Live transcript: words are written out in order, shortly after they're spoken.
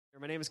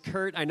My name is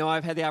Kurt. I know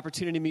I've had the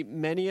opportunity to meet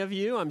many of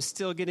you. I'm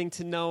still getting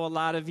to know a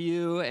lot of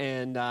you,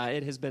 and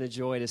it has been a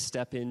joy to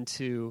step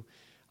into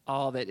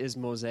all that is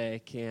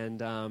Mosaic.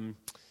 And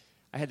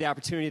I had the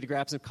opportunity to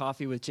grab some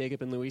coffee with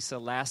Jacob and Louisa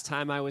last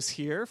time I was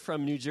here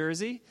from New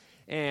Jersey,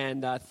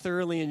 and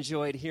thoroughly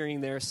enjoyed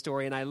hearing their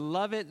story. And I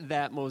love it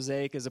that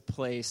Mosaic is a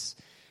place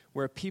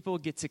where people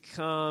get to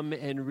come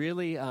and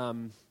really,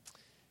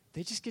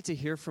 they just get to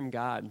hear from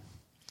God.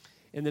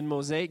 And then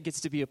Mosaic gets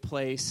to be a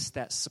place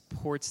that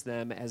supports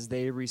them as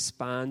they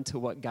respond to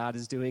what God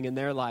is doing in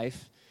their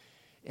life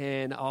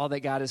and all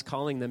that God is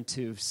calling them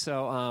to.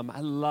 So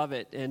I love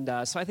it. And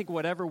so I think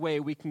whatever way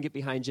we can get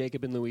behind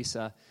Jacob and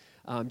Louisa,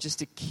 just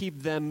to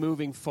keep them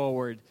moving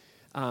forward,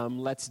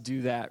 let's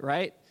do that,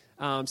 right?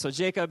 So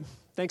Jacob,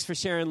 thanks for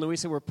sharing.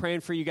 Louisa, we're praying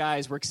for you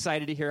guys. We're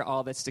excited to hear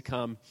all that's to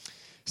come.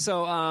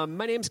 So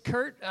my name's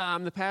Kurt.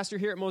 I'm the pastor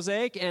here at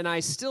Mosaic, and I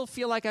still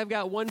feel like I've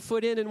got 1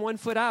 foot in and 1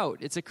 foot out.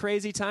 It's a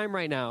crazy time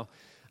right now.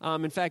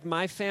 In fact,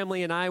 my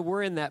family and I,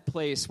 we're in that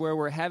place where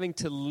we're having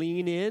to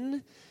lean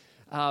in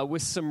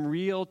with some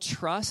real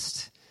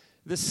trust.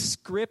 The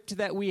script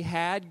that we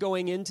had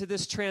going into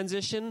this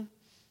transition,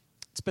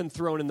 it's been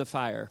thrown in the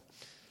fire.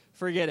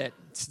 Forget it.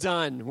 It's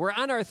done. We're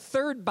on our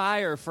third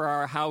buyer for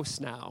our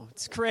house now.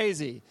 It's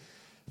crazy.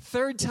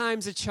 Third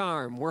time's a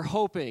charm. We're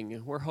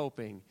hoping.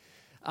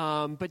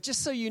 But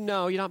just so you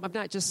know, I'm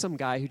not just some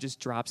guy who just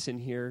drops in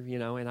here,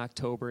 in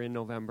October and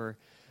November.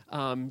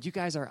 You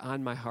guys are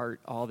on my heart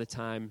all the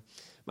time.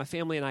 My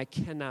family and I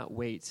cannot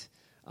wait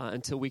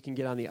until we can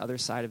get on the other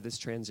side of this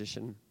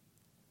transition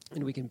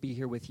and we can be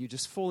here with you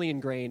just fully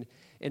ingrained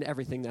in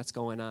everything that's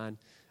going on.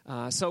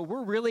 So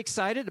we're really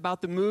excited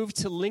about the move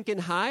to Lincoln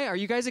High. Are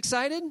you guys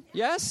excited?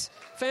 Yes?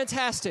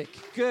 Fantastic.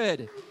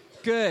 Good.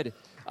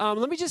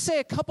 Let me just say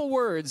a couple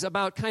words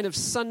about kind of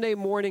Sunday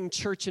morning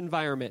church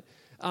environment.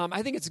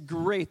 I think it's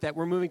great that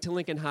we're moving to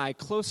Lincoln High,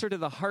 closer to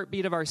the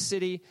heartbeat of our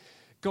city,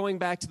 going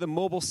back to the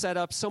mobile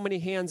setup, so many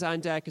hands on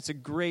deck. It's a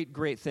great,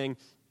 great thing.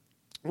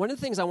 One of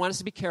the things I want us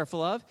to be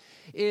careful of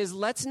is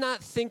let's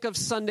not think of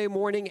Sunday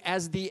morning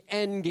as the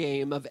end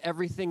game of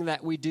everything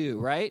that we do,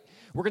 right?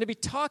 We're going to be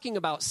talking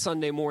about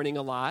Sunday morning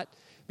a lot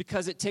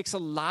because it takes a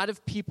lot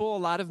of people, a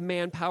lot of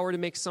manpower to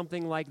make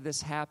something like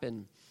this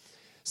happen.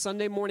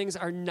 Sunday mornings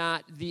are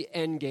not the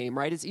end game,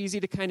 right? It's easy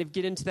to kind of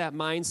get into that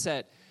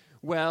mindset.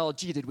 Well,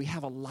 did we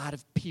have a lot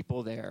of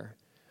people there?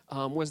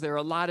 Was there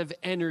a lot of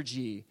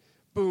energy?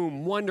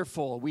 Boom,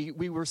 wonderful.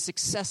 We were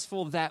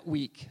successful that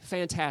week.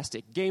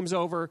 Fantastic. Game's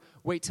over.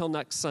 Wait till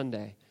next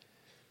Sunday.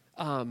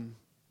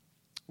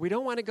 We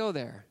don't want to go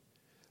there.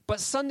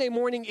 But Sunday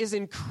morning is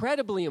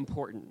incredibly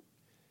important,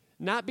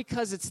 not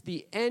because it's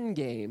the end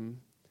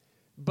game,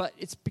 but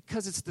it's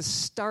because it's the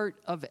start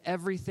of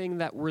everything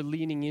that we're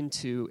leaning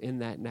into in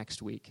that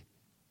next week.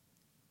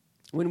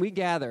 When we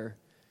gather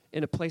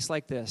in a place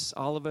like this,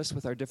 all of us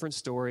with our different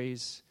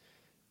stories,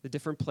 the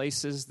different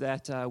places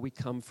that we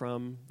come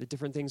from, the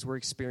different things we're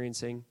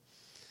experiencing,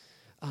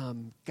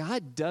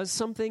 God does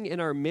something in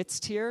our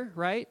midst here,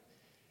 right?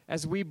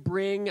 As we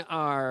bring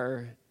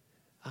our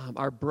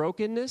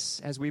brokenness,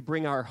 as we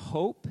bring our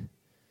hope,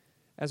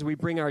 as we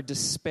bring our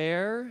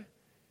despair,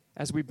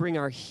 as we bring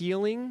our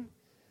healing,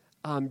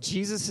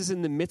 Jesus is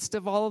in the midst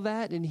of all of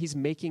that, and he's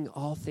making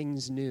all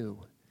things new.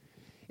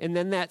 And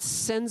then that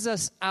sends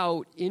us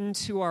out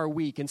into our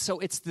week. And so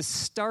it's the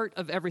start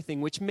of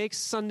everything, which makes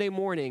Sunday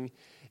morning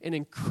an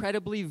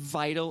incredibly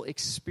vital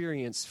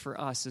experience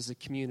for us as a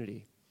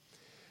community.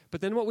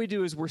 But then what we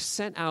do is we're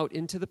sent out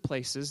into the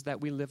places that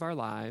we live our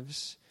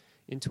lives,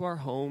 into our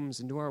homes,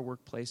 into our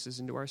workplaces,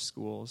 into our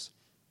schools.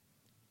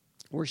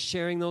 We're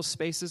sharing those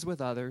spaces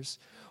with others.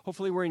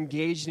 Hopefully we're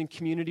engaged in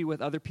community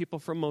with other people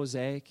from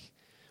Mosaic.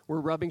 We're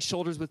rubbing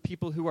shoulders with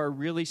people who are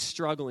really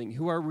struggling,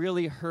 who are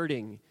really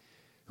hurting,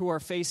 who are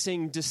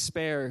facing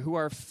despair, who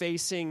are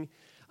facing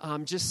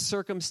just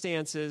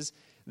circumstances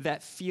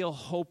that feel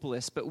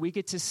hopeless. But we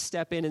get to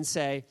step in and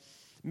say,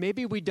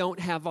 maybe we don't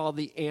have all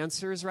the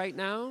answers right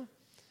now,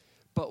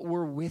 but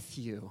we're with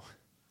you.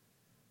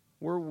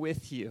 We're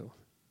with you.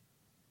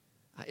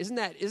 Isn't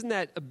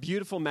that a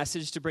beautiful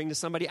message to bring to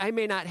somebody? I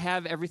may not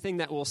have everything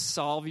that will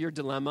solve your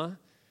dilemma.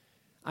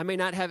 I may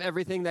not have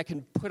everything that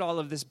can put all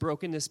of this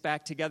brokenness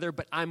back together,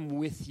 but I'm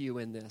with you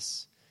in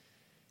this.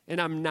 And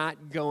I'm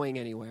not going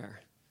anywhere.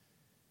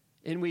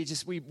 And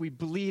we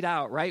bleed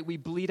out, right? We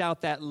bleed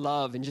out that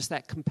love and just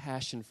that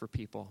compassion for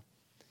people.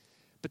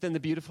 But then the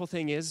beautiful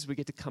thing is we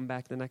get to come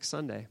back the next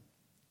Sunday.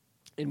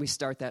 And we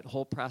start that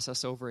whole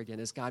process over again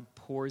as God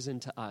pours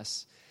into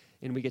us.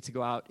 And we get to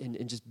go out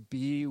and just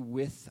be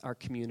with our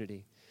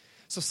community.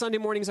 So Sunday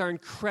mornings are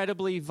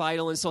incredibly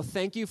vital. And so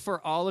thank you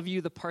for all of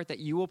you, the part that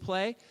you will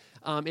play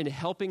in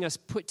helping us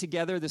put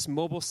together this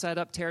mobile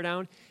setup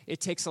teardown. It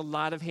takes a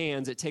lot of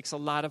hands. It takes a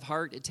lot of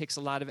heart. It takes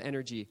a lot of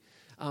energy.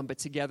 But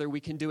together we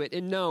can do it.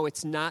 And no,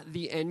 it's not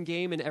the end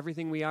game in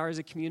everything we are as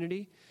a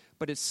community,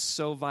 but it's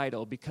so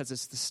vital because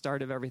it's the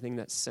start of everything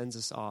that sends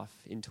us off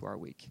into our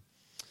week.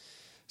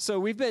 So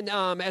we've been,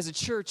 as a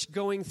church,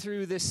 going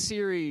through this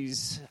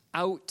series,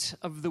 Out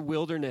of the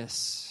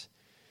Wilderness.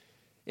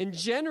 And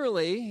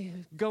generally,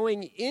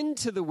 going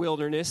into the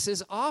wilderness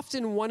is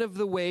often one of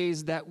the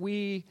ways that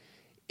we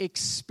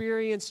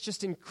experience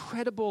just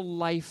incredible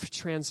life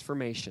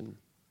transformation.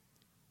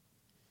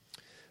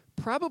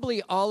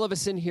 Probably all of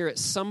us in here at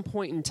some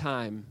point in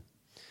time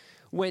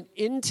went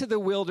into the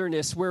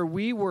wilderness where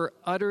we were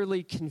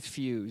utterly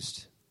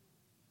confused.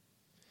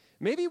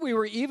 Maybe we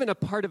were even a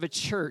part of a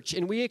church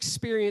and we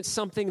experienced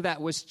something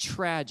that was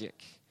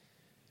tragic.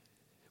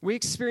 We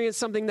experienced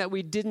something that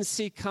we didn't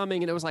see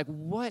coming, and it was like,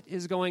 what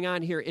is going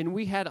on here? And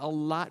we had a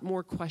lot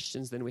more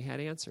questions than we had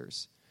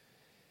answers.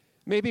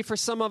 Maybe for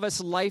some of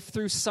us, life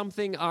threw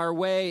something our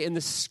way, and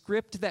the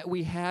script that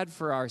we had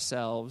for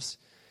ourselves,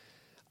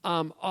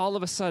 all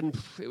of a sudden,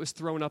 it was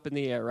thrown up in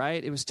the air,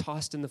 right? It was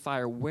tossed in the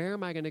fire. Where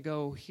am I going to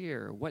go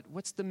here?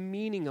 What's the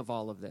meaning of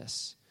all of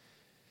this?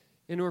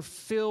 And we're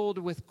filled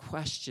with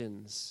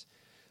questions.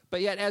 But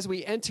yet, as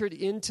we entered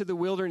into the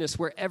wilderness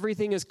where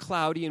everything is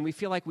cloudy and we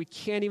feel like we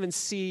can't even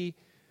see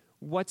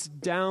what's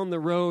down the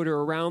road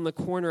or around the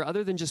corner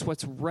other than just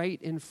what's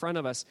right in front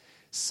of us,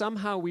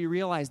 somehow we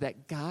realize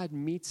that God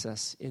meets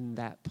us in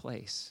that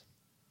place.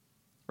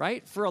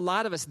 Right? For a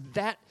lot of us,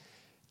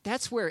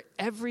 that's where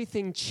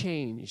everything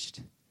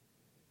changed.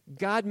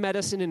 God met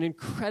us in an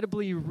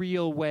incredibly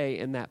real way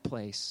in that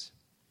place.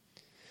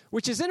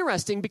 Which is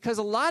interesting because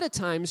a lot of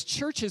times,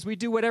 churches, we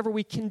do whatever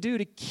we can do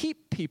to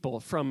keep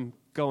people from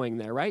going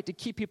there, right? To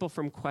keep people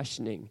from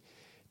questioning,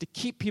 to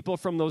keep people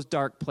from those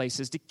dark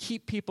places, to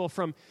keep people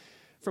from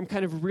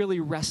kind of really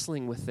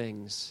wrestling with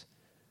things.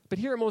 But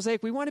here at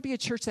Mosaic, we want to be a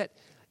church that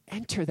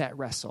enter that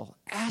wrestle,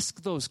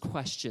 ask those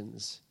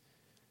questions.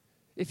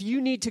 If you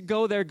need to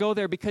go there,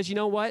 because you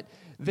know what?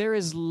 There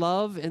is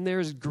love and there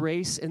is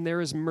grace and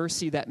there is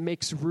mercy that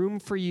makes room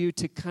for you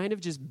to kind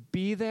of just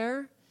be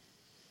there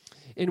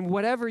in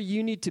whatever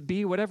you need to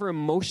be, whatever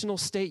emotional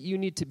state you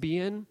need to be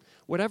in,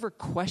 whatever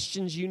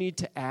questions you need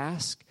to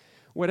ask,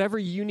 whatever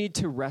you need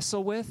to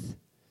wrestle with.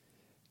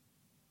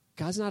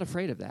 God's not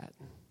afraid of that.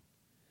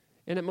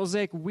 And at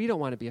Mosaic, we don't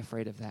want to be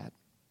afraid of that.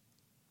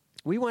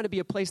 We want to be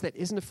a place that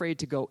isn't afraid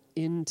to go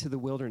into the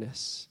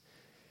wilderness.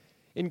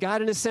 And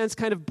God, in a sense,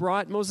 kind of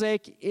brought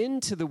Mosaic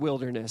into the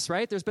wilderness,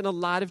 right? There's been a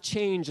lot of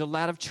change, a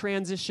lot of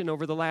transition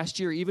over the last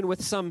year, even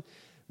with some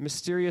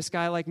mysterious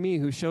guy like me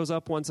who shows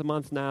up once a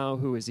month now.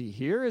 Who is he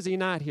here? Is he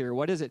not here?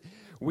 What is it?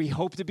 We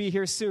hope to be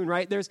here soon,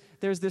 right?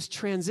 There's this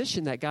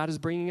transition that God is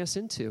bringing us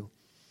into.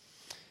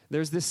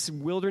 There's this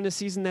wilderness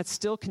season that's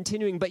still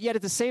continuing, but yet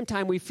at the same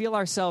time, we feel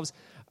ourselves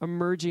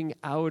emerging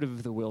out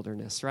of the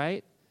wilderness,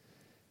 right?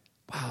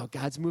 Wow,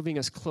 God's moving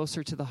us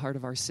closer to the heart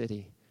of our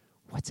city.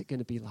 What's it going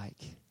to be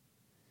like?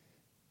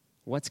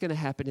 What's going to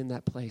happen in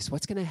that place?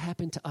 What's going to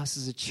happen to us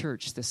as a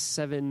church, this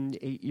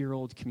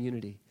 7-8-year-old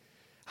community?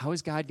 How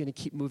is God going to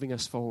keep moving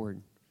us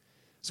forward?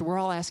 So we're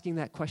all asking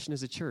that question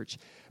as a church.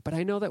 But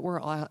I know that we're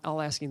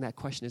all asking that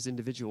question as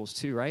individuals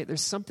too, right?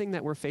 There's something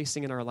that we're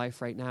facing in our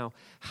life right now.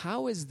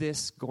 How is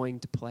this going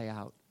to play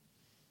out?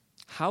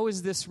 How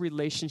is this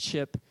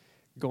relationship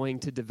going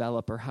to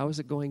develop, or how is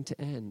it going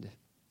to end?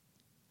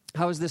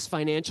 How is this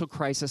financial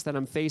crisis that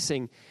I'm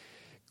facing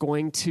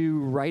going to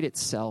right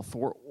itself,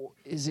 or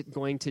is it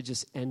going to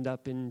just end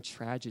up in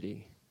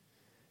tragedy?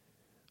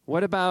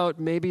 What about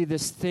maybe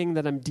this thing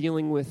that I'm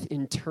dealing with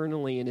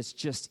internally and it's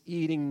just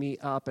eating me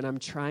up and I'm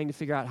trying to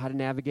figure out how to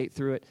navigate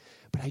through it,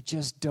 but I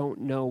just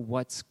don't know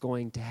what's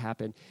going to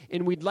happen?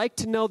 And we'd like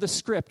to know the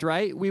script,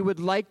 right? We would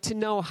like to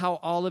know how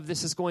all of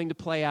this is going to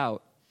play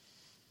out.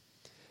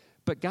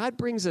 But God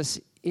brings us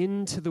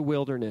into the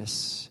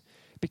wilderness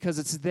because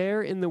it's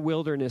there in the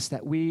wilderness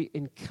that we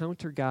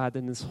encounter God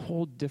in this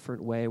whole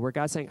different way, where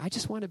God's saying, I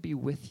just want to be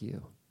with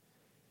you.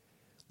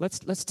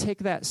 Let's take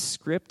that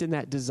script and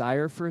that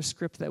desire for a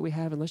script that we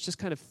have, and let's just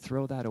kind of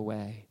throw that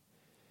away.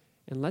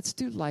 And let's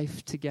do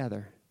life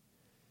together.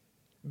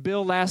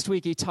 Bill, last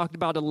week, he talked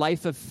about a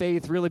life of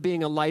faith really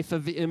being a life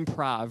of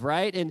improv,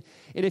 right? And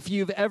if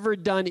you've ever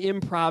done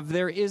improv,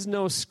 there is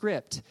no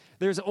script.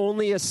 There's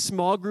only a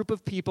small group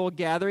of people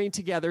gathering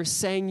together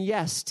saying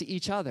yes to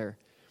each other.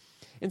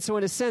 And so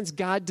in a sense,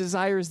 God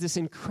desires this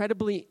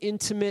incredibly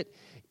intimate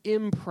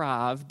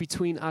improv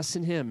between us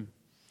and him,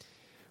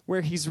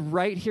 where he's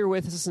right here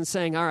with us and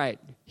saying, all right,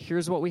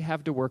 here's what we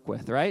have to work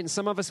with, right? And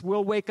some of us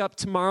will wake up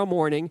tomorrow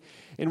morning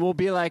and we'll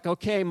be like,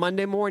 okay,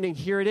 Monday morning,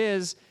 here it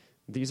is.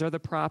 These are the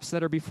props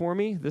that are before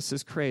me. This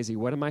is crazy.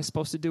 What am I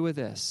supposed to do with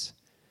this?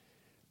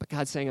 But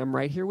God's saying, I'm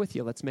right here with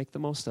you. Let's make the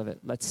most of it.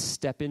 Let's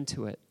step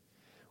into it.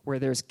 Where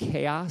there's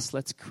chaos,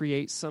 let's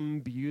create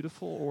some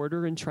beautiful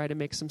order and try to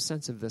make some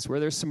sense of this.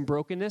 Where there's some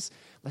brokenness,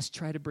 let's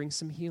try to bring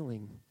some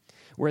healing.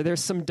 Where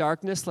there's some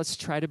darkness, let's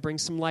try to bring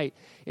some light.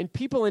 And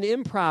people in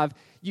improv,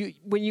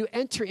 when you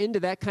enter into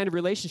that kind of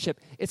relationship,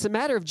 it's a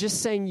matter of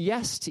just saying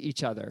yes to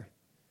each other.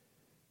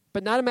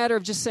 But not a matter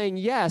of just saying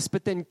yes,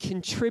 but then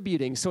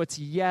contributing. So it's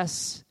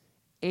yes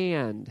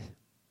and.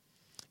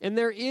 And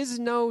there is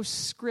no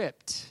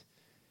script.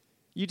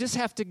 You just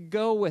have to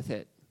go with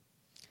it.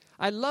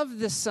 I love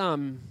this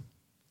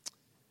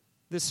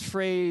this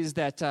phrase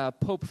that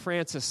Pope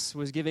Francis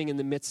was giving in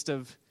the midst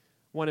of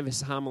one of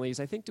his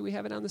homilies. I think, do we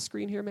have it on the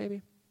screen here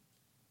maybe?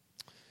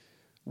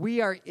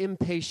 We are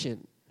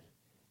impatient,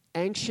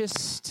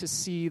 anxious to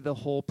see the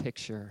whole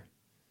picture.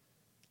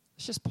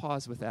 Let's just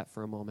pause with that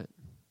for a moment.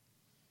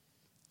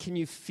 Can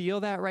you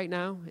feel that right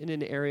now in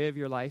an area of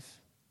your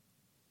life?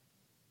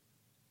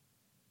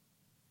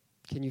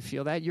 Can you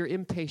feel that? You're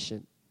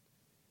impatient.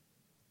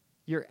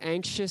 You're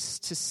anxious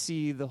to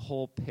see the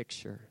whole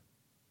picture.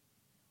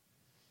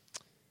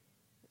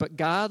 But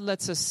God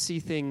lets us see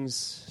things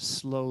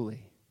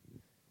slowly,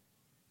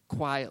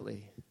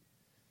 quietly.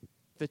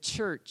 The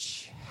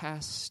church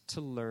has to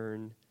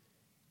learn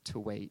to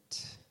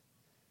wait.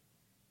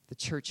 The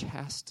church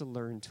has to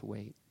learn to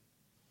wait.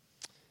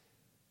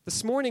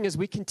 This morning, as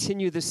we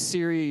continue this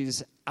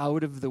series,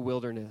 Out of the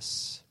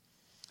Wilderness,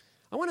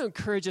 I want to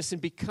encourage us in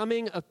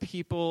becoming a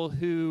people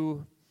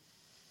who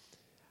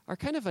are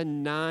kind of a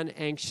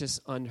non-anxious,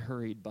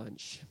 unhurried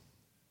bunch.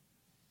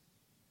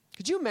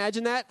 Could you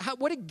imagine that?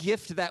 What a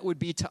gift that would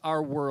be to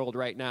our world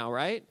right now,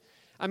 right?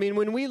 I mean,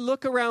 when we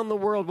look around the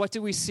world, what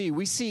do we see?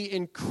 We see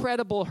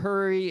incredible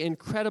hurry,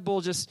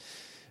 incredible just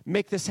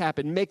make this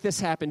happen.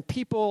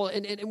 People,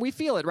 and we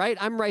feel it, right?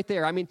 I'm right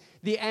there. I mean,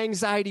 the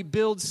anxiety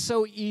builds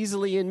so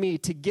easily in me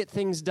to get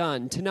things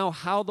done, to know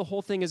how the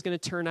whole thing is going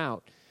to turn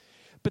out.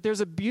 But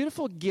there's a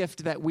beautiful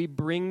gift that we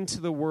bring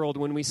to the world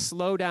when we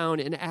slow down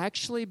and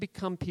actually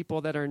become people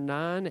that are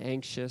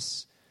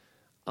non-anxious,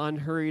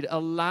 unhurried,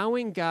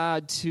 allowing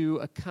God to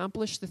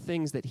accomplish the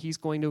things that he's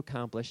going to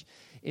accomplish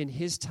in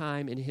his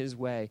time, in his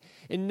way.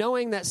 And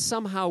knowing that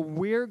somehow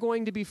we're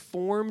going to be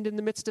formed in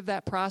the midst of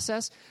that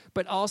process,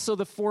 but also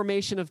the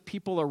formation of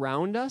people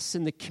around us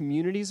and the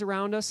communities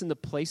around us and the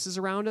places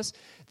around us,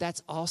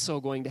 that's also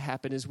going to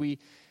happen as we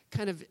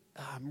kind of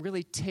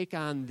really take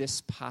on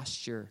this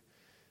posture.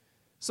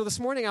 So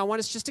this morning, I want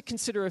us just to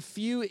consider a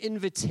few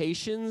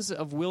invitations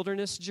of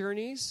wilderness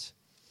journeys.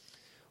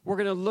 We're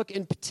going to look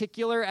in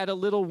particular at a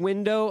little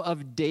window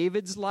of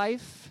David's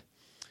life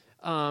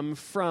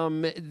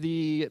from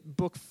the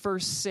book 1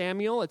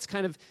 Samuel. It's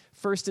kind of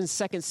 1 and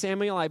 2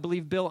 Samuel. I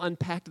believe Bill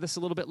unpacked this a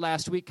little bit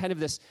last week, kind of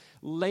this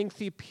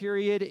lengthy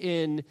period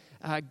in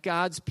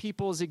God's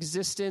people's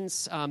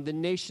existence, the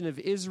nation of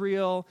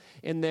Israel,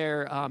 and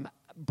their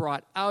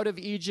brought out of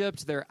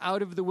Egypt, they're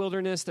out of the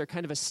wilderness, they're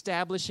kind of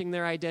establishing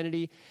their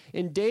identity.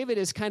 And David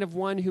is kind of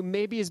one who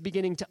maybe is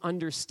beginning to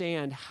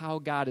understand how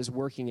God is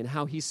working and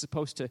how he's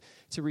supposed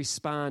to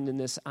respond in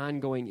this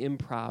ongoing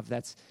improv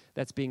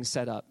that's being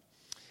set up.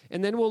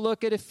 And then we'll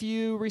look at a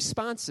few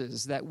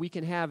responses that we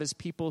can have as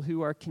people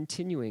who are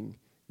continuing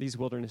these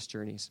wilderness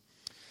journeys.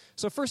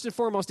 So first and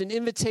foremost, an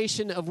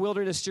invitation of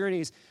wilderness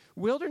journeys.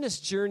 Wilderness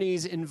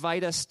journeys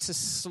invite us to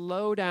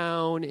slow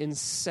down and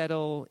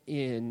settle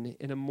in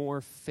a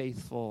more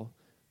faithful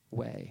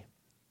way.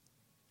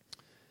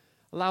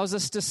 Allows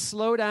us to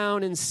slow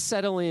down and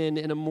settle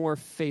in a more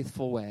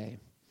faithful way.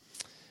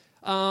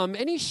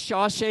 Any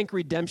Shawshank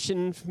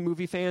Redemption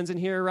movie fans in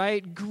here,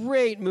 right?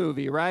 Great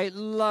movie, right?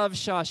 Love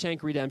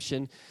Shawshank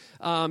Redemption.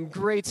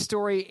 Great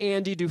story.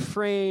 Andy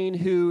Dufresne,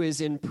 who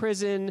is in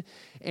prison,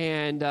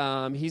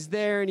 and he's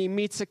there, and he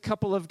meets a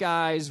couple of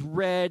guys,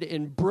 Red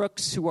and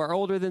Brooks, who are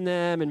older than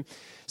them. And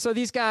so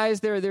these guys,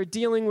 they're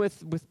dealing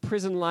with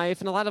prison life,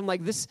 and a lot of them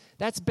like this.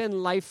 That's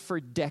been life for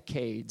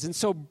decades. And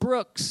so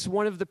Brooks,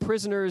 one of the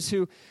prisoners,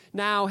 who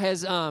now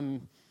has,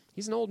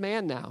 he's an old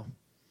man now.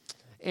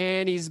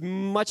 And he's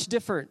much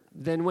different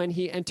than when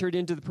he entered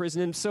into the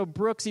prison. And so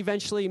Brooks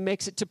eventually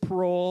makes it to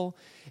parole,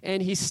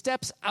 and he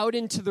steps out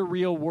into the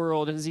real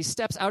world. And as he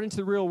steps out into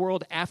the real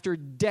world after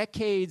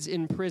decades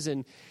in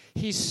prison,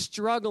 he's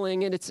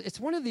struggling. And it's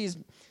one of these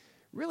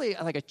really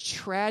like a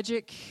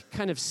tragic,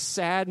 kind of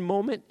sad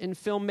moment in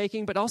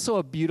filmmaking, but also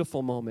a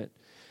beautiful moment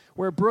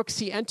where Brooks,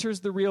 he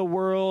enters the real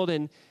world,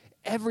 and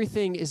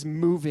everything is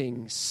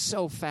moving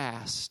so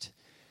fast.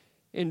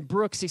 In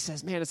Brooks, he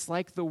says, man, it's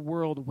like the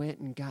world went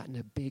and got in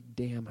a big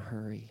damn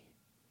hurry.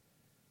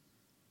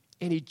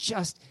 And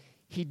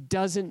he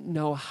doesn't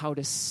know how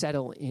to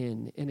settle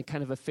in a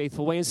kind of a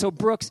faithful way. And so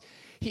Brooks,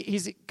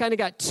 he's kind of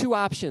got two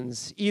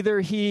options.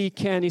 Either he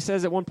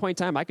says at one point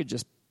in time, I could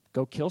just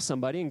go kill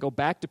somebody and go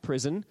back to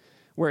prison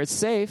where it's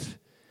safe,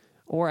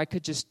 or I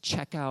could just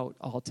check out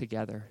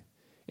altogether.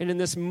 And in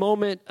this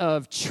moment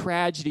of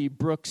tragedy,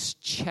 Brooks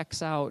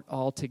checks out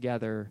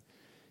altogether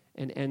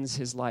and ends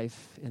his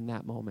life in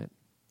that moment.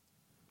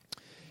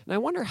 And I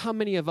wonder how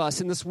many of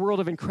us in this world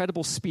of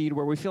incredible speed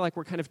where we feel like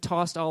we're kind of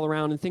tossed all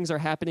around and things are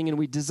happening and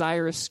we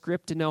desire a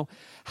script to know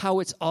how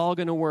it's all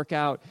going to work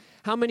out,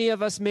 how many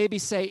of us maybe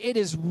say it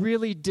is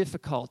really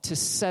difficult to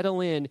settle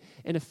in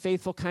a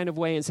faithful kind of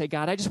way and say,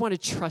 God, I just want to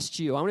trust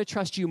you. I want to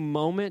trust you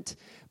moment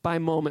by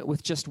moment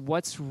with just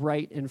what's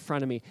right in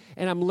front of me.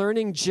 And I'm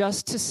learning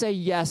just to say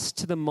yes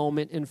to the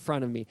moment in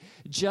front of me,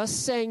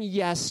 just saying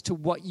yes to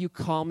what you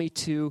call me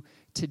to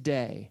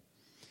today.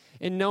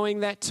 And knowing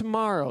that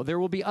tomorrow there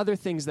will be other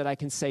things that I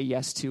can say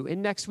yes to.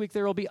 And next week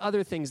there will be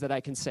other things that I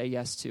can say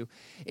yes to.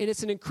 And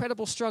it's an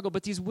incredible struggle.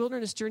 But these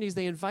wilderness journeys,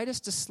 they invite us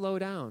to slow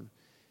down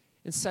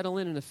and settle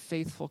in a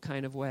faithful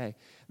kind of way.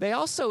 They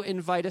also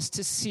invite us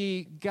to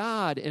see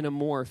God in a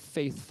more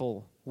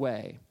faithful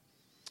way.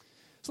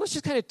 So let's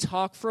just kind of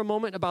talk for a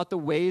moment about the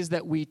ways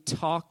that we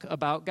talk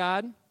about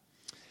God.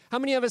 How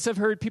many of us have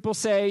heard people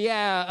say,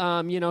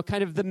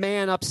 kind of the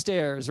man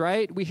upstairs,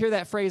 right? We hear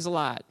that phrase a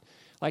lot.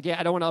 Like,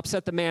 I don't want to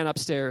upset the man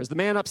upstairs. The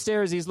man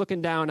upstairs, he's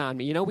looking down on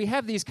me. We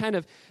have these kind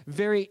of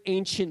very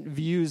ancient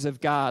views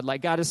of God,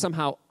 like God is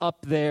somehow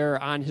up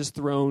there on his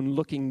throne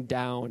looking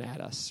down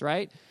at us,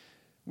 right?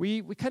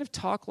 We kind of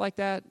talk like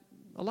that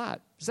a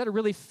lot. Is that a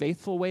really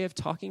faithful way of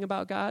talking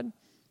about God?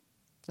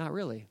 Not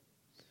really.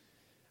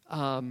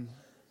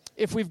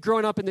 If we've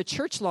grown up in the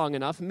church long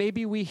enough,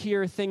 maybe we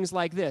hear things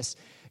like this.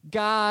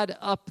 God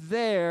up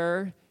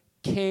there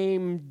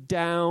came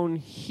down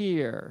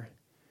here,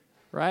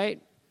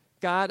 right?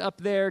 God up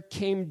there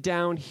came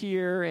down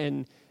here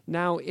and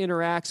now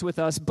interacts with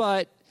us,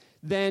 but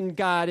then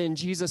God and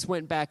Jesus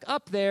went back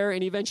up there,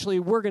 and eventually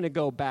we're going to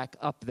go back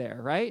up there,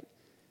 right?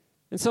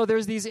 And so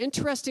there's these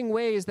interesting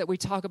ways that we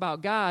talk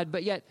about God,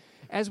 but yet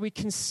as we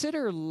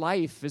consider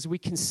life, as we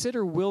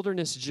consider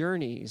wilderness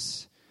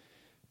journeys,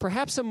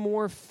 perhaps a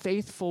more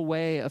faithful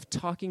way of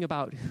talking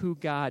about who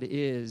God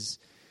is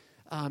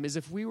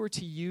if we were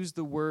to use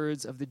the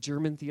words of the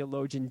German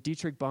theologian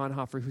Dietrich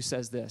Bonhoeffer, who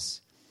says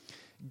this: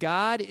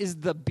 God is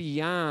the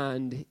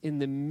beyond in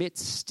the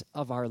midst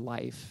of our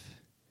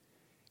life.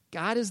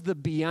 God is the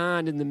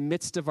beyond in the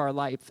midst of our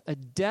life, a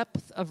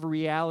depth of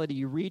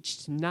reality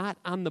reached not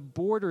on the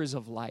borders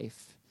of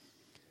life,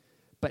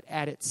 but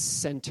at its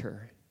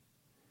center.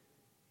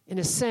 In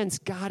a sense,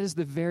 God is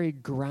the very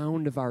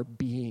ground of our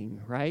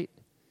being, right?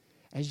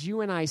 As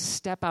you and I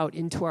step out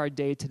into our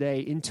day today,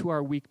 into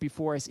our week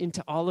before us,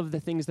 into all of the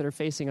things that are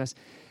facing us,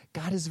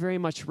 God is very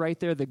much right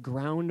there, the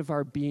ground of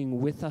our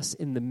being with us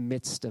in the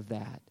midst of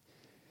that.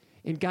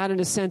 And God, in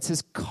a sense,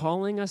 is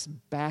calling us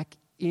back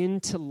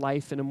into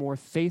life in a more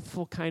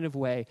faithful kind of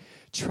way,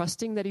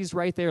 trusting that he's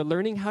right there,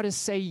 learning how to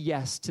say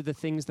yes to the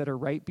things that are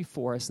right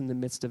before us in the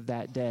midst of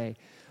that day.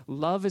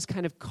 Love is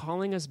kind of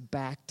calling us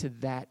back to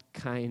that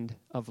kind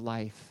of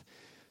life.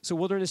 So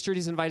wilderness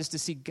journeys invite us to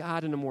see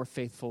God in a more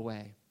faithful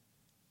way.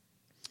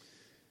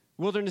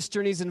 Wilderness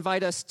journeys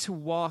invite us to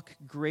walk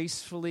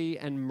gracefully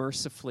and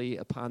mercifully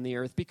upon the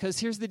earth, because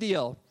here's the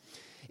deal.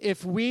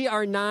 If we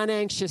are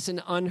non-anxious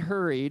and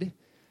unhurried,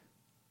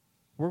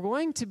 we're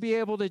going to be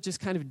able to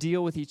just kind of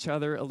deal with each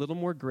other a little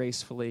more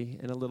gracefully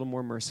and a little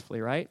more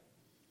mercifully, right?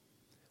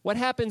 What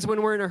happens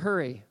when we're in a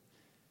hurry?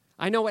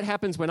 I know what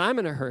happens when I'm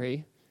in a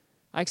hurry.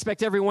 I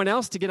expect everyone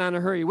else to get on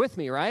a hurry with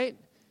me, right?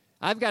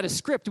 I've got a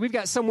script. We've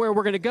got somewhere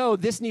we're going to go.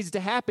 This needs to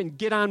happen.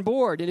 Get on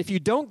board. And if you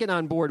don't get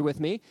on board with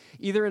me,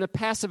 either in a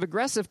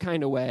passive-aggressive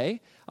kind of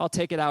way, I'll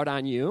take it out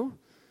on you,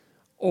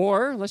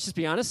 or, let's just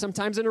be honest,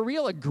 sometimes in a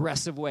real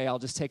aggressive way, I'll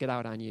just take it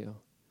out on you.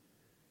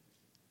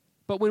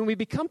 But when we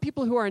become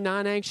people who are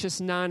non-anxious,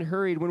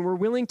 non-hurried, when we're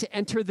willing to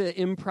enter the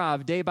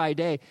improv day by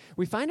day,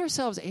 we find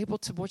ourselves able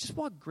to just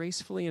walk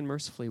gracefully and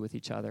mercifully with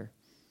each other.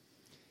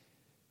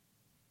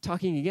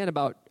 Talking again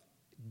about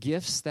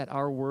gifts that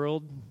our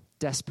world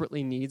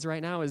desperately needs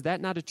right now, is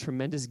that not a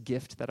tremendous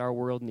gift that our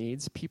world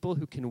needs? People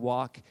who can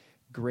walk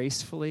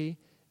gracefully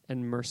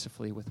and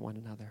mercifully with one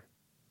another.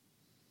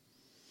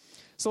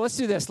 So let's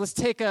do this. Let's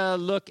take a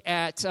look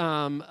at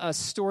a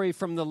story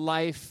from the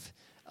life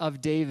of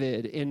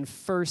David in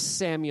 1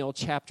 Samuel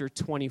chapter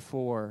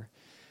 24.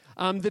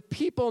 The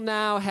people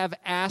now have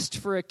asked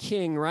for a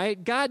king,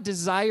 right? God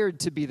desired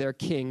to be their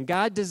king.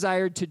 God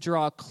desired to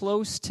draw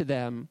close to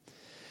them.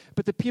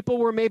 But the people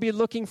were maybe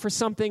looking for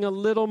something a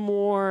little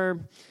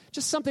more,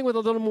 just something with a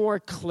little more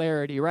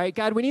clarity, right?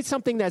 God, we need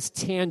something that's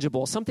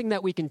tangible, something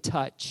that we can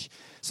touch.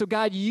 So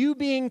God, you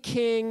being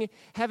king,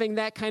 having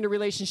that kind of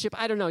relationship,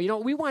 I don't know.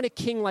 We want a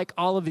king like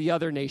all of the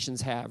other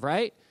nations have,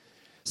 right?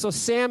 So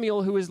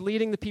Samuel, who was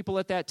leading the people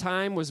at that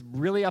time, was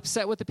really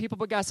upset with the people,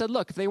 but God said,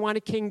 look, if they want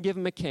a king, give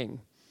them a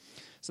king.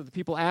 So the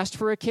people asked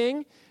for a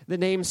king. The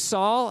name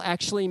Saul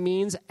actually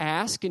means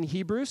ask in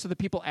Hebrew, so the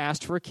people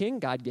asked for a king.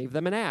 God gave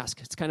them an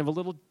ask. It's kind of a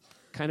little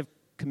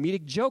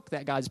comedic joke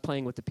that God's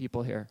playing with the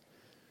people here.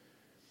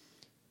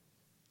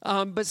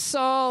 But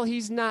Saul,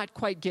 he's not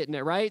quite getting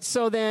it, right?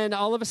 So then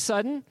all of a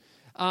sudden,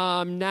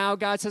 now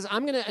God says,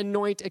 I'm going to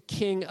anoint a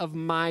king of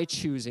my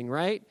choosing,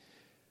 right?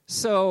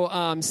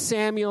 So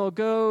Samuel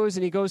goes,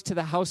 and he goes to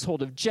the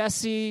household of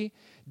Jesse,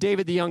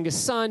 David, the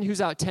youngest son, who's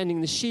out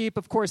tending the sheep.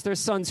 Of course, there's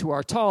sons who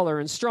are taller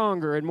and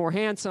stronger and more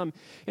handsome,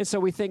 and so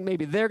we think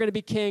maybe they're going to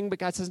be king, but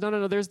God says,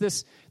 no, there's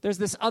this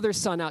other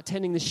son out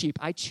tending the sheep.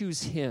 I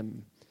choose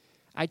him.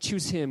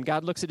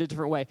 God looks at it a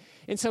different way.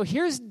 And so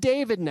here's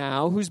David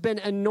now, who's been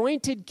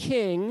anointed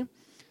king,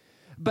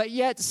 but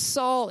yet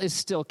Saul is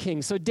still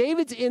king. So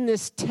David's in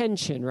this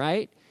tension,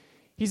 right?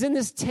 He's in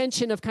this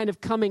tension of kind of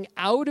coming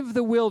out of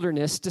the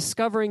wilderness,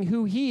 discovering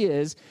who he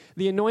is,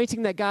 the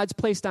anointing that God's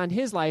placed on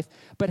his life,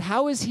 but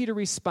how is he to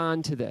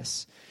respond to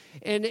this?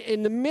 And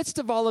in the midst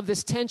of all of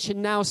this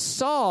tension, now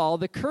Saul,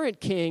 the current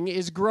king,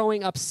 is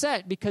growing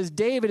upset because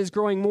David is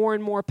growing more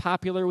and more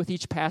popular with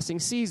each passing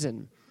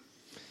season.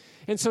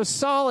 And so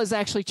Saul is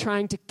actually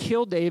trying to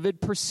kill David,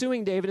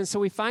 pursuing David. And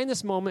so we find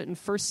this moment in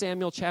 1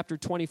 Samuel chapter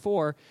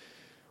 24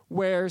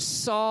 where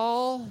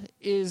Saul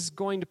is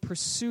going to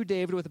pursue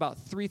David with about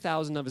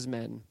 3,000 of his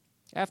men.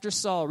 After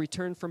Saul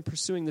returned from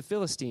pursuing the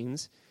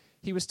Philistines,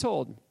 he was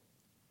told,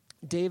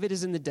 David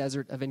is in the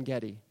desert of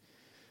En-Gedi.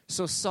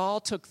 So Saul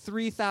took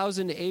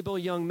 3,000 able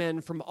young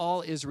men from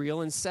all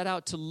Israel and set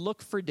out to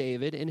look for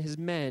David and his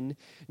men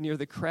near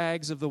the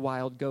crags of the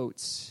wild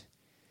goats.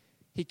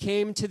 He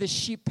came to the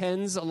sheep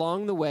pens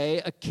along the way.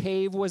 A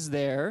cave was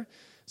there.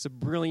 It's a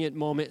brilliant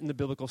moment in the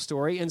biblical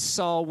story. And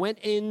Saul went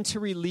in to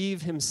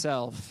relieve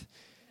himself.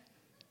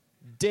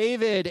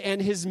 David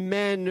and his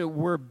men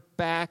were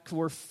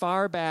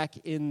far back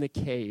in the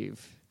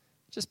cave.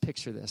 Just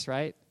picture this,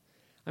 right?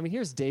 I mean,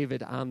 here's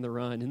David on the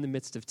run in the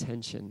midst of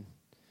tension.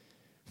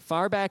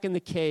 Far back in the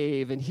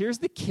cave, and here's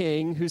the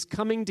king who's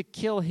coming to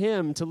kill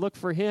him, to look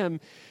for him,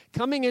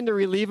 coming in to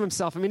relieve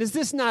himself. I mean, is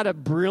this not a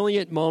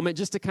brilliant moment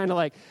just to kind of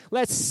like,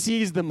 let's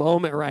seize the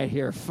moment right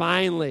here,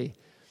 finally.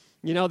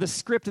 You know, the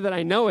script that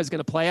I know is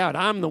going to play out.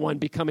 I'm the one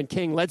becoming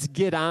king. Let's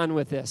get on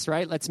with this,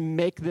 right? Let's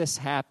make this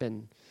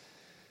happen.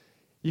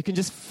 You can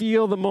just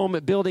feel the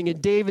moment building, and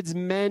David's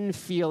men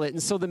feel it.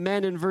 And so the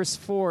men in verse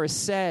 4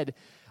 said,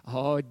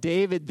 oh,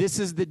 David, this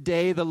is the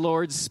day the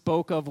Lord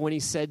spoke of when he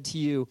said to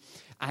you,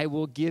 I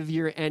will give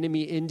your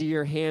enemy into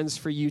your hands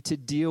for you to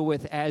deal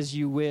with as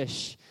you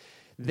wish.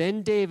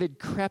 Then David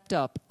crept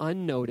up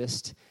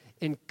unnoticed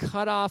and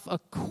cut off a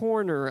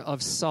corner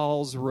of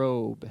Saul's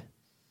robe.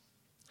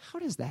 How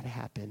does that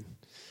happen?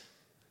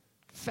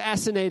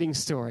 Fascinating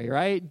story,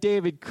 right?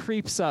 David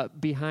creeps up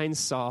behind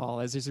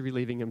Saul as he's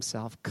relieving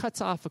himself,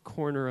 cuts off a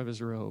corner of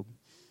his robe.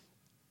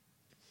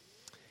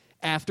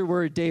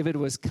 Afterward, David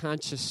was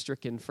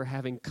conscience-stricken for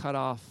having cut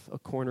off a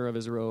corner of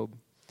his robe.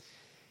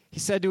 He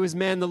said to his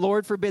men, the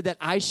Lord forbid that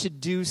I should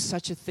do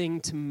such a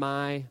thing to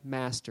my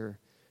master,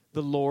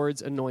 the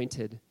Lord's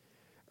anointed,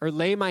 or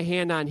lay my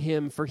hand on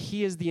him, for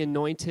he is the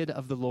anointed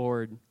of the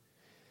Lord.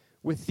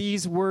 With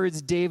these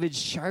words, David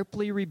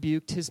sharply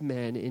rebuked his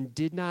men and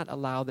did not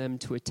allow them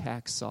to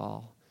attack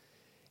Saul.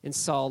 And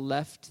Saul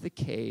left the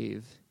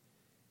cave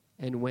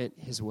and went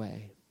his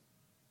way.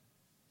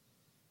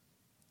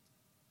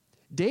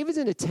 David's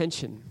in a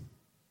tension.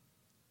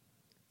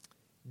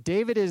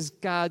 David is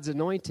God's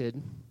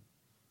anointed,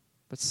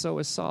 but so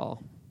is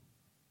Saul.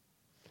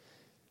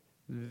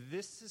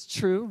 This is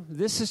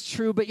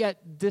true, but yet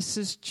this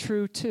is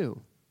true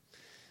too.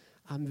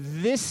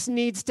 This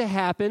needs to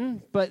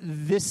happen, but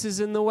this is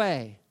in the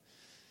way.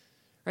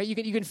 Right?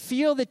 You can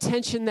feel the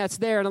tension that's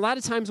there, and a lot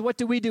of times what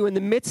do? In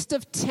the midst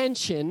of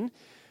tension,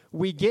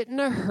 we get in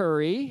a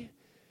hurry,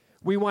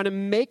 we want to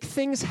make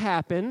things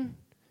happen,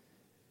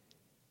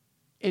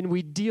 and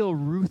we deal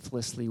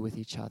ruthlessly with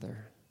each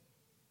other.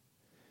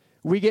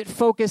 We get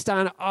focused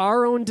on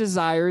our own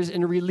desires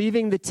and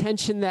relieving the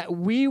tension that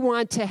we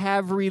want to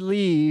have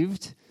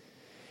relieved,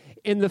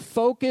 and the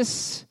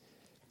focus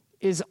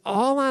is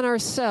all on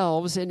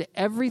ourselves, and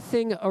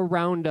everything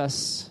around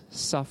us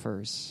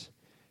suffers.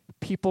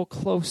 People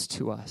close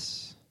to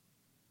us,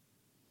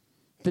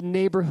 the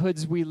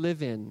neighborhoods we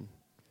live in,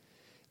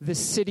 the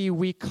city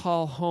we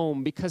call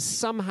home, because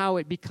somehow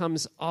it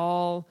becomes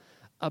all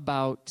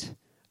about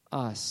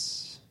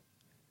us.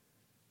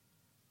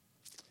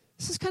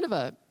 This is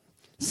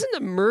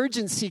an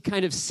emergency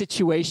kind of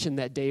situation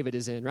that David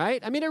is in,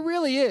 right? I mean, it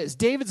really is.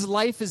 David's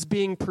life is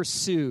being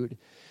pursued.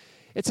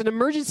 It's an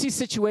emergency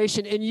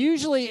situation, and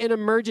usually in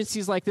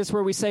emergencies like this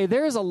where we say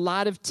there is a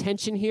lot of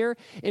tension here,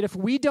 and if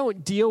we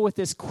don't deal with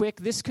this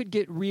quick, this could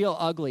get real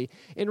ugly.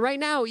 And right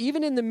now,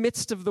 even in the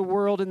midst of the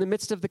world, in the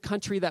midst of the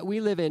country that we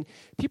live in,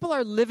 people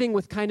are living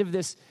with kind of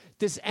this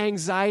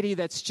anxiety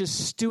that's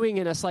just stewing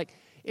in us. Like,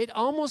 it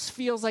almost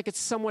feels like it's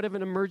somewhat of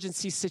an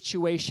emergency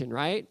situation,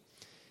 right?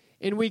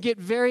 And we get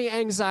very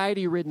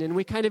anxiety-ridden, and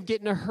we kind of get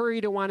in a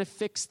hurry to want to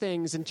fix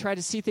things and try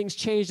to see things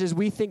changed as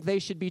we think they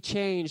should be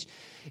changed.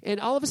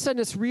 And all of a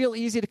sudden, it's real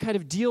easy to kind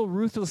of deal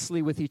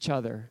ruthlessly with each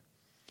other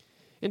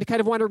and to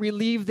kind of want to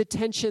relieve the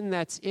tension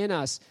that's in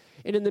us.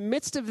 And in the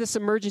midst of this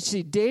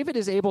emergency, David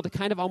is able to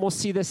kind of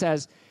almost see this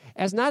as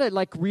not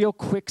a real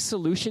quick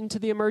solution to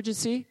the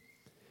emergency,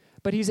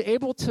 but he's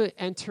able to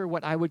enter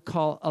what I would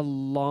call a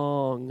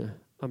long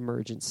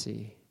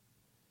emergency.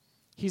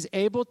 He's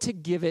able to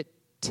give it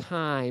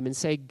time and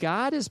say,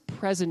 God is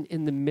present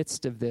in the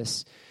midst of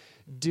this,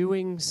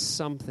 doing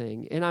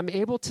something. And I'm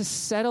able to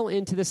settle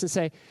into this and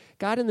say,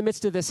 God, in the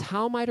midst of this,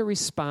 how am I to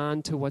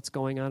respond to what's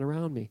going on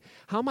around me?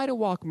 How am I to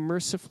walk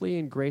mercifully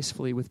and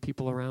gracefully with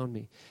people around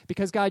me?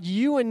 Because, God,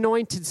 you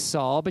anointed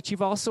Saul, but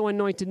you've also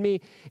anointed me.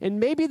 And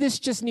maybe this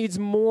just needs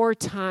more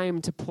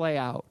time to play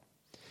out.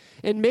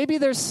 And maybe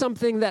there's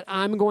something that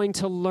I'm going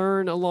to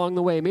learn along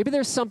the way. Maybe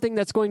there's something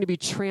that's going to be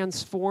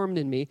transformed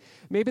in me.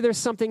 Maybe there's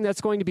something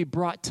that's going to be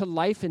brought to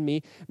life in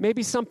me.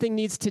 Maybe something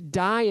needs to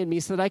die in me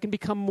so that I can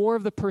become more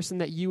of the person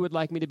that you would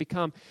like me to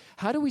become.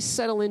 How do we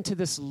settle into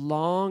this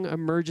long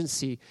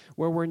emergency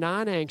where we're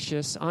not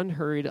anxious,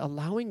 unhurried,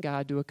 allowing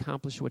God to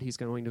accomplish what he's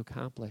going to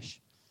accomplish?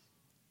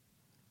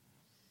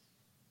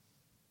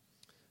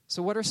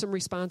 So what are some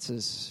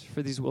responses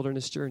for these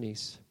wilderness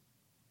journeys?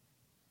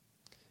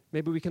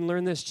 Maybe we can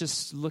learn this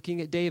just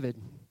looking at David.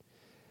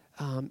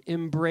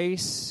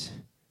 embrace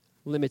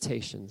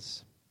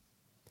limitations.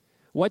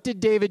 What did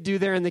David do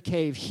there in the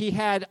cave? He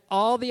had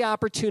all the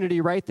opportunity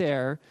right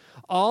there,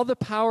 all the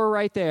power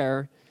right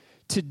there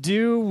to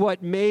do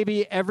what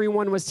maybe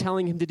everyone was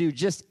telling him to do.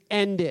 Just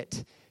end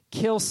it.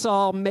 Kill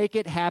Saul, make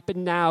it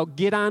happen now.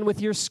 Get on with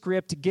your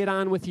script, get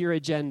on with your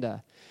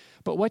agenda.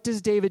 But what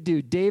does David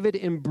do? David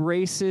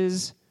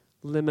embraces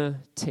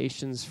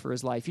limitations for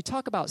his life. You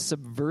talk about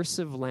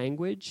subversive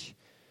language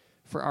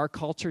for our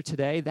culture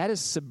today. That is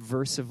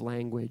subversive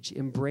language.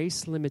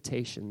 Embrace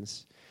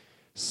limitations.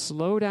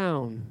 Slow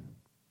down.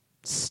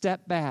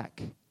 Step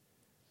back.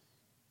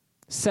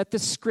 Set the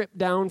script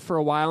down for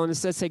a while and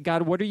instead say,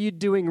 God, what are you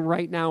doing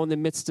right now in the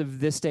midst of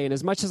this day? And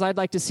as much as I'd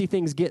like to see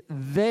things get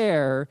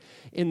there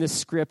in the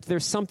script,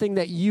 there's something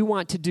that you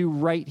want to do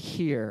right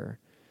here.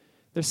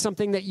 There's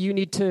something that you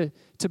need to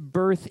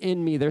birth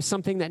in me. There's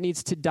something that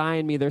needs to die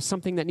in me. There's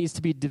something that needs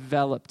to be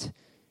developed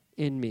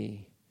in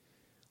me.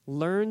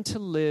 Learn to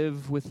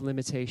live with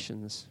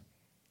limitations.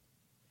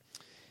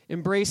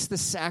 Embrace the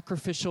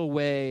sacrificial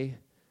way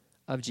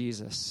of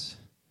Jesus.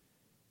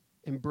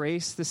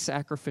 Embrace the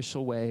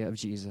sacrificial way of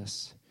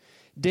Jesus.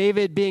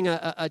 David being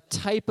a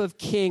type of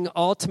king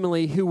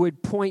ultimately who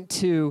would point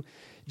to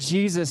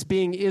Jesus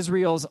being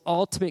Israel's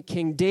ultimate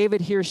king.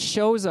 David here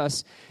shows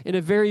us in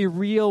a very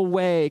real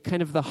way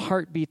kind of the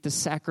heartbeat, the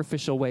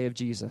sacrificial way of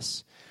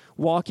Jesus.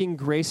 Walking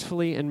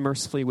gracefully and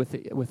mercifully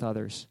with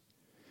others.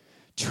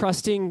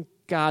 Trusting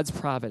God's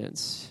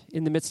providence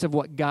in the midst of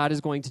what God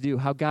is going to do,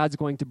 how God's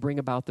going to bring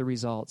about the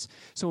results.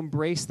 So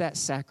embrace that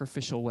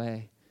sacrificial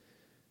way.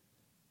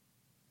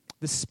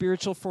 The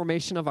spiritual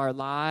formation of our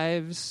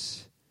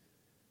lives,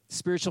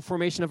 spiritual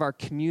formation of our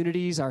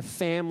communities, our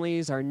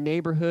families, our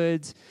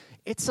neighborhoods.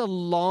 It's a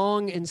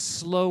long and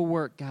slow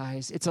work,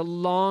 guys. It's a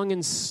long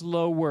and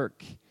slow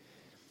work.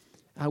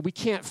 We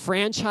can't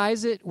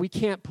franchise it. We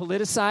can't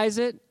politicize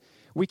it.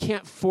 We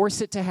can't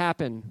force it to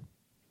happen.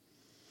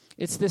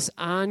 It's this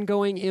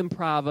ongoing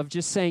improv of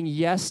just saying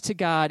yes to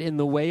God in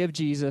the way of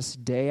Jesus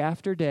day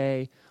after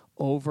day,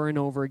 over and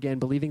over again,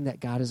 believing that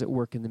God is at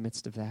work in the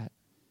midst of that.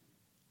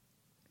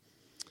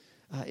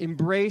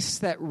 Embrace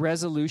that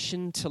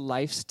resolution to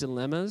life's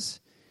dilemmas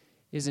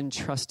is in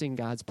trusting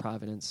God's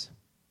providence.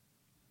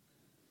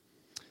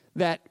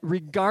 That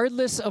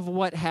regardless of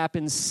what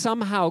happens,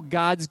 somehow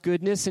God's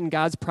goodness and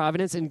God's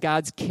providence and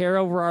God's care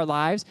over our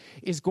lives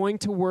is going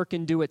to work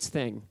and do its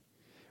thing,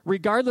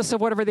 regardless of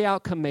whatever the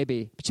outcome may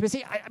be. But you may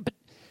say, but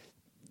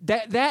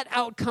that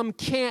outcome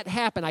can't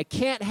happen. I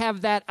can't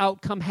have that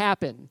outcome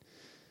happen,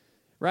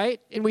 right?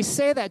 And we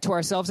say that to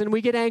ourselves, and we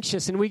get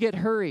anxious, and we get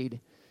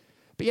hurried.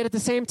 But yet at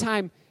the same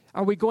time,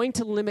 are we going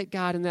to limit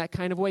God in that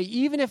kind of way?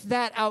 Even if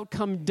that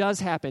outcome does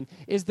happen,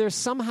 is there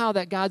somehow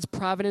that God's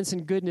providence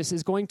and goodness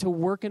is going to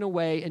work in a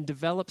way and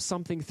develop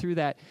something through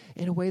that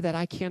in a way that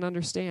I can't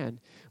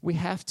understand? We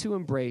have to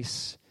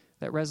embrace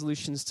that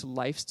resolutions to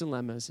life's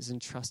dilemmas is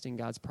in trusting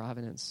God's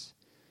providence.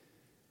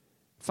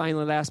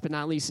 Finally, last but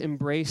not least,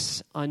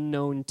 embrace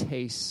unknown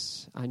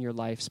tastes on your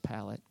life's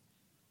palate.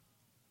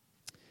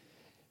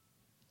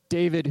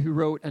 David, who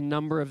wrote a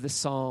number of the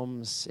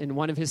Psalms, in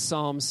one of his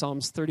Psalms,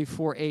 Psalms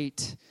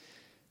 34:8,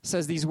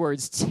 says these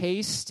words,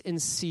 taste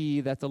and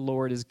see that the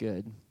Lord is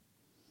good.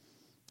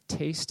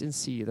 Taste and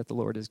see that the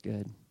Lord is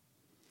good.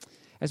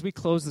 As we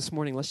close this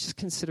morning, let's just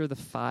consider the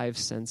five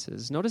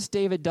senses. Notice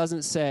David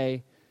doesn't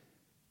say,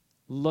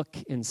 look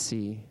and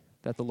see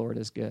that the Lord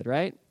is good,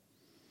 right?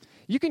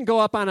 You can go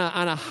up on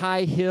a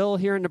high hill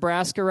here in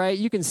Nebraska, right?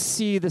 You can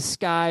see the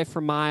sky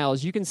for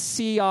miles. You can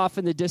see off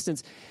in the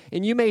distance.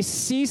 And you may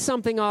see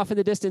something off in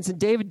the distance. And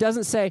David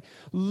doesn't say,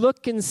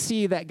 look and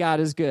see that God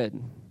is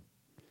good.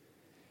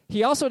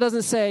 He also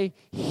doesn't say,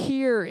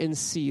 hear and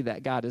see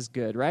that God is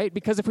good, right?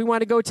 Because if we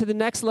want to go to the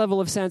next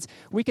level of sense,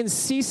 we can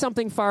see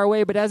something far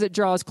away, but as it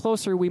draws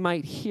closer, we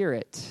might hear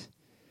it.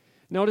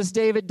 Notice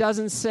David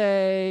doesn't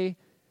say,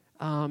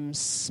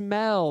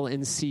 smell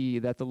and see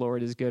that the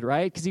Lord is good,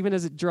 right? Because even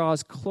as it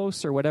draws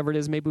closer, whatever it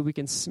is, maybe we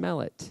can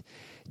smell it.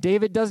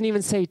 David doesn't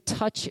even say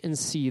touch and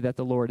see that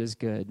the Lord is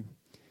good.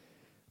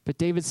 But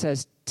David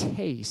says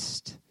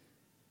taste,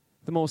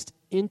 the most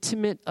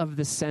intimate of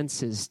the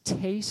senses.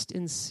 Taste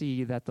and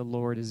see that the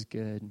Lord is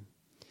good.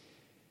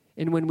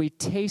 And when we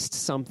taste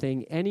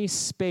something, any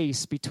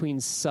space between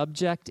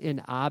subject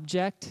and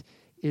object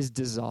is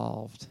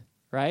dissolved,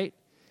 right?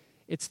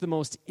 It's the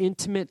most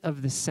intimate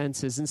of the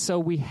senses. And so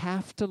we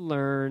have to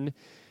learn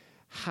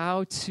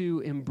how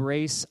to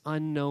embrace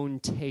unknown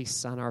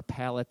tastes on our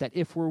palate. That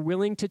if we're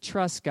willing to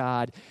trust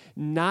God,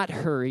 not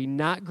hurry,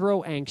 not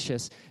grow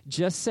anxious,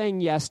 just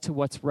saying yes to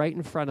what's right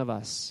in front of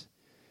us,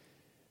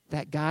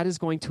 that God is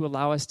going to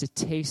allow us to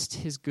taste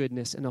his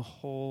goodness in a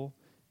whole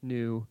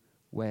new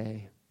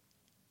way.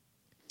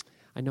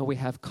 I know we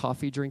have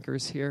coffee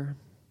drinkers here,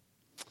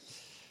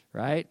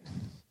 right?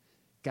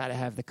 Got to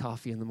have the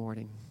coffee in the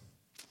morning.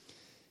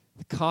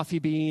 The coffee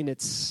bean,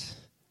 it's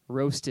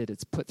roasted,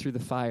 it's put through the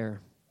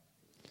fire.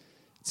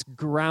 It's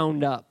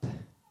ground up.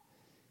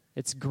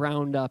 It's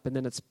ground up, and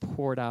then it's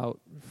poured out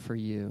for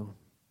you.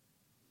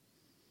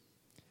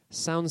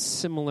 Sounds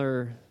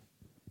similar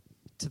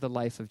to the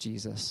life of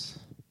Jesus.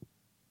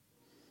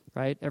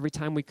 Right? Every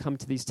time we come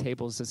to these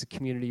tables as a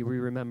community, we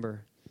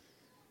remember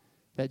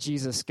that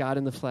Jesus, God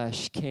in the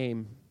flesh,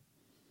 came,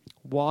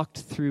 walked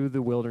through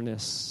the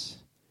wilderness,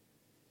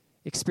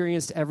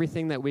 experienced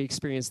everything that we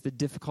experienced, the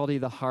difficulty,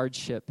 the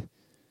hardship,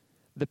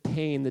 the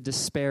pain, the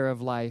despair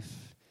of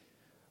life,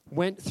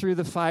 went through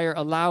the fire,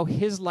 allow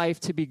his life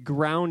to be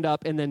ground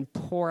up and then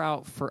pour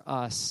out for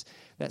us,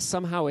 that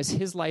somehow as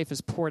his life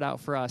is poured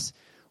out for us,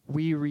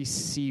 we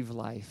receive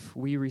life,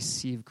 we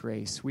receive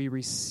grace, we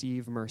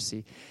receive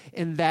mercy.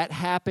 And that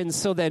happens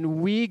so then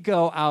we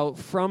go out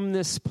from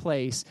this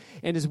place,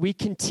 and as we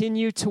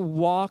continue to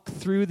walk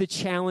through the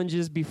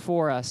challenges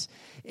before us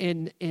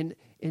in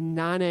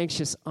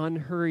non-anxious,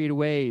 unhurried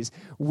ways,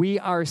 we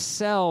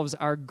ourselves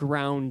are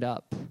ground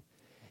up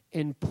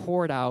and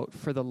poured out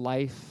for the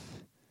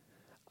life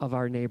of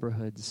our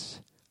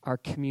neighborhoods, our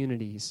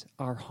communities,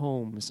 our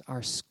homes,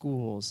 our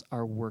schools,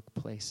 our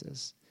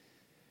workplaces.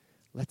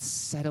 Let's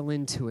settle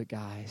into it,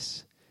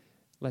 guys.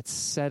 Let's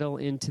settle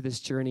into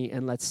this journey,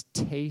 and let's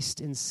taste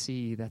and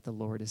see that the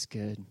Lord is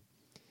good.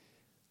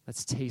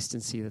 Let's taste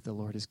and see that the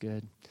Lord is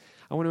good.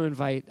 I want to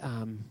invite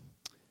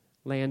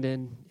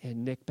Landon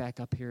and Nick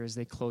back up here as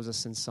they close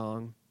us in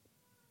song.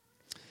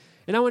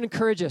 And I want to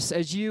encourage us,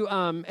 as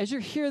you're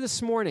here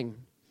this morning,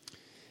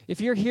 if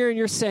you're here and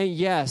you're saying,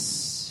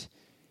 yes,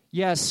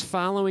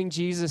 following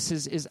Jesus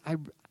is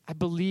I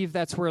believe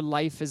that's where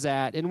life is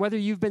at. And whether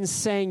you've been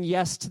saying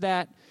yes to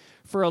that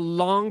for a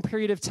long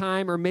period of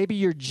time, or maybe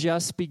you're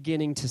just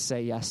beginning to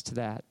say yes to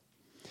that,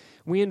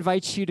 we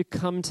invite you to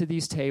come to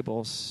these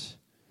tables,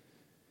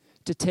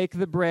 to take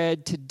the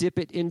bread, to dip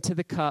it into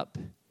the cup.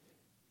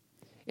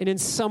 And in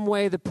some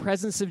way, the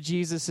presence of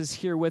Jesus is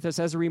here with us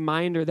as a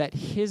reminder that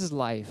his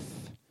life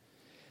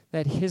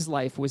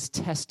was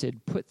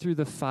tested, put through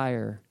the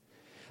fire.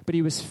 But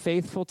he was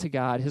faithful to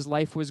God. His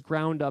life was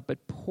ground up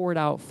but poured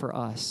out for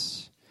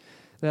us,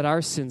 that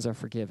our sins are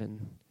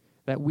forgiven,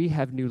 that we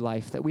have new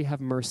life, that we have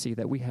mercy,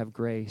 that we have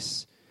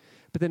grace.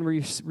 But then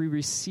we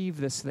receive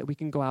this so that we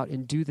can go out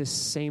and do this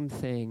same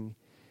thing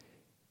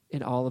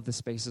in all of the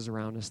spaces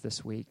around us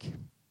this week.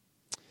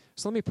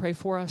 So let me pray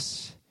for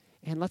us,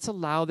 and let's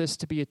allow this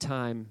to be a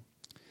time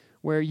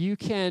where you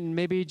can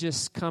maybe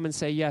just come and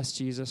say, yes,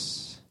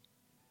 Jesus.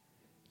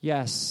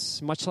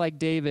 Yes, much like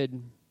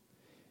David,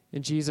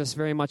 and Jesus,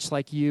 very much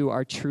like you,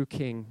 our true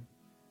King.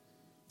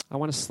 I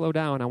want to slow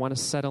down. I want to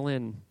settle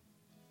in.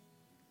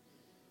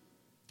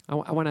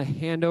 I want to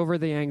hand over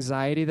the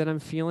anxiety that I'm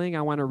feeling.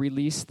 I want to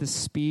release the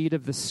speed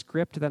of the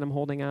script that I'm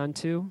holding on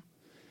to.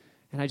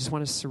 And I just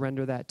want to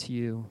surrender that to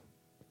you.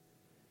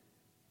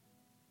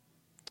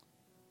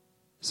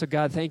 So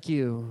God, thank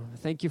you.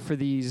 Thank you for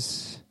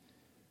these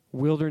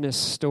wilderness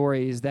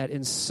stories that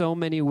in so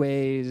many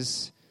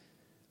ways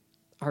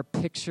are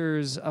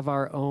pictures of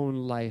our own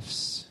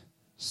lives.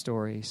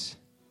 Stories.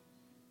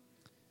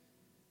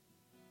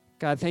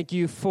 God, thank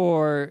you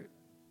for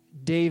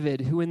David,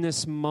 who in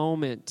this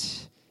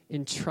moment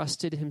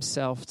entrusted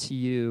himself to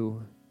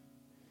you,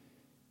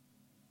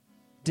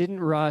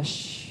 didn't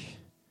rush,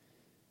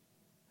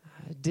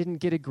 didn't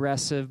get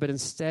aggressive, but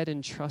instead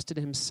entrusted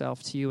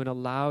himself to you and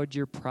allowed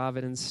your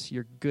providence,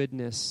 your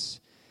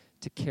goodness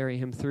to carry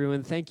him through.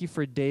 And thank you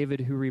for David,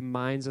 who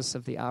reminds us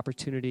of the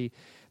opportunity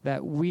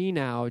that we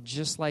now,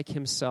 just like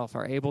himself,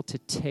 are able to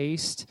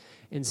taste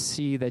and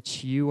see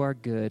that you are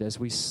good as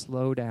we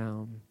slow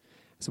down,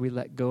 as we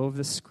let go of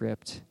the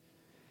script,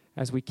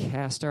 as we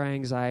cast our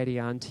anxiety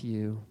onto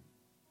you.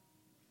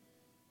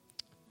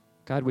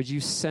 God, would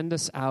you send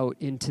us out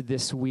into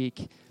this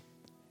week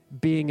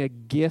being a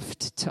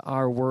gift to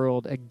our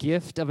world, a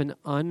gift of an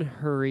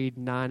unhurried,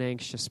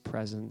 non-anxious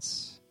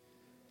presence,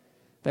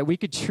 that we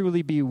could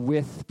truly be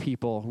with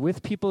people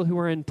who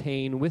are in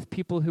pain, with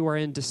people who are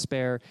in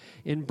despair,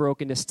 in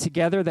brokenness,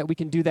 together, that we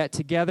can do that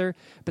together,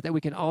 but that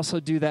we can also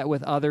do that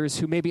with others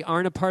who maybe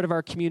aren't a part of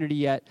our community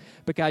yet,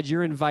 but God,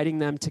 you're inviting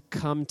them to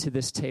come to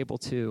this table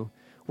too.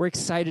 We're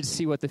excited to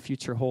see what the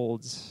future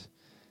holds.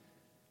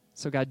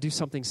 So God, do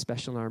something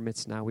special in our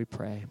midst now, we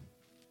pray.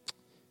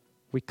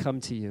 We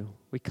come to you.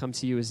 We come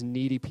to you as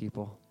needy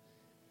people.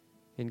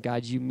 And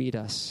God, you meet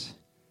us.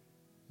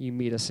 You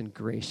meet us in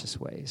gracious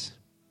ways.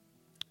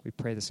 We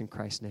pray this in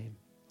Christ's name.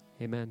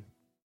 Amen.